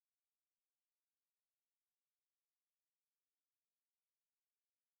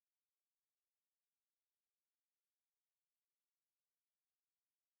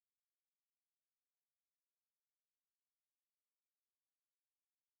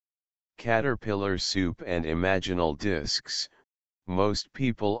Caterpillar soup and imaginal discs. Most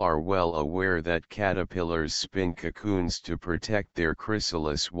people are well aware that caterpillars spin cocoons to protect their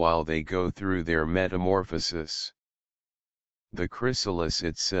chrysalis while they go through their metamorphosis. The chrysalis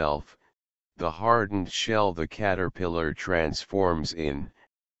itself, the hardened shell the caterpillar transforms in,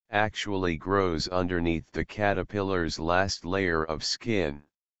 actually grows underneath the caterpillar's last layer of skin.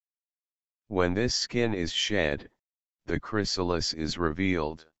 When this skin is shed, the chrysalis is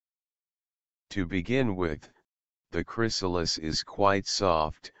revealed. To begin with, the chrysalis is quite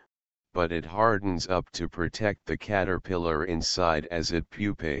soft, but it hardens up to protect the caterpillar inside as it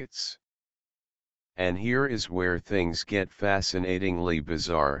pupates. And here is where things get fascinatingly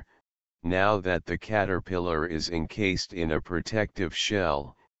bizarre. Now that the caterpillar is encased in a protective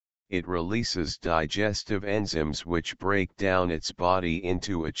shell, it releases digestive enzymes which break down its body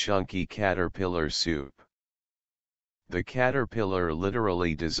into a chunky caterpillar soup. The caterpillar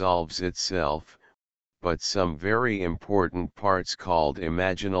literally dissolves itself, but some very important parts called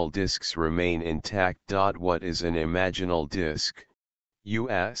imaginal discs remain intact. What is an imaginal disc, you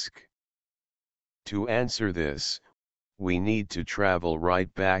ask? To answer this, we need to travel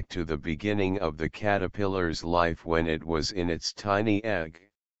right back to the beginning of the caterpillar's life when it was in its tiny egg.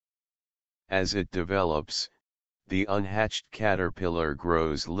 As it develops, the unhatched caterpillar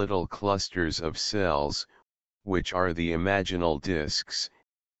grows little clusters of cells, which are the imaginal discs,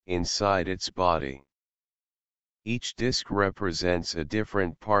 inside its body. Each disc represents a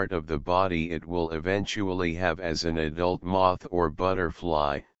different part of the body it will eventually have as an adult moth or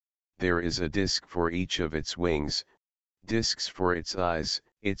butterfly. There is a disc for each of its wings, discs for its eyes,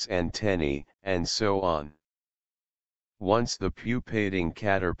 its antennae, and so on. Once the pupating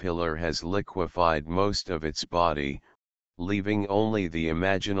caterpillar has liquefied most of its body, leaving only the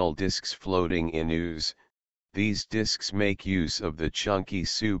imaginal discs floating in ooze, these discs make use of the chunky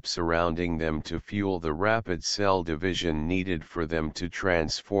soup surrounding them to fuel the rapid cell division needed for them to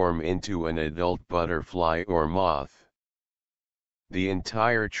transform into an adult butterfly or moth. The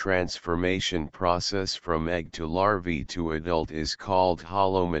entire transformation process from egg to larvae to adult is called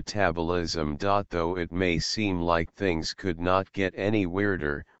holometabolism. Though it may seem like things could not get any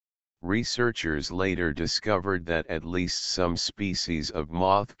weirder, researchers later discovered that at least some species of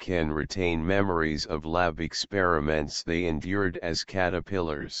moth can retain memories of lab experiments they endured as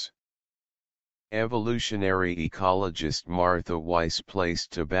caterpillars. Evolutionary ecologist Martha Weiss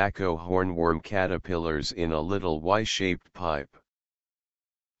placed tobacco hornworm caterpillars in a little Y-shaped pipe.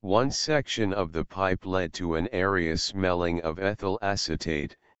 One section of the pipe led to an area smelling of ethyl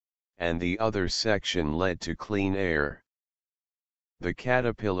acetate, and the other section led to clean air. The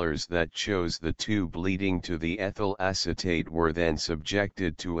caterpillars that chose the tube leading to the ethyl acetate were then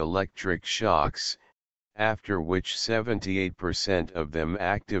subjected to electric shocks, after which 78% of them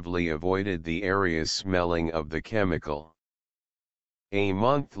actively avoided the areas smelling of the chemical. A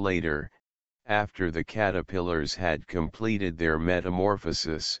month later, after the caterpillars had completed their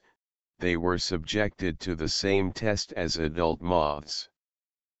metamorphosis, they were subjected to the same test as adult moths.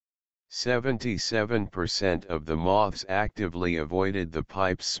 77% of the moths actively avoided the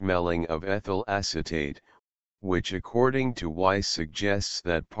pipe smelling of ethyl acetate, which according to Weiss suggests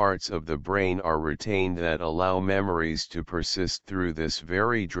that parts of the brain are retained that allow memories to persist through this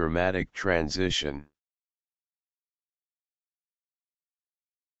very dramatic transition.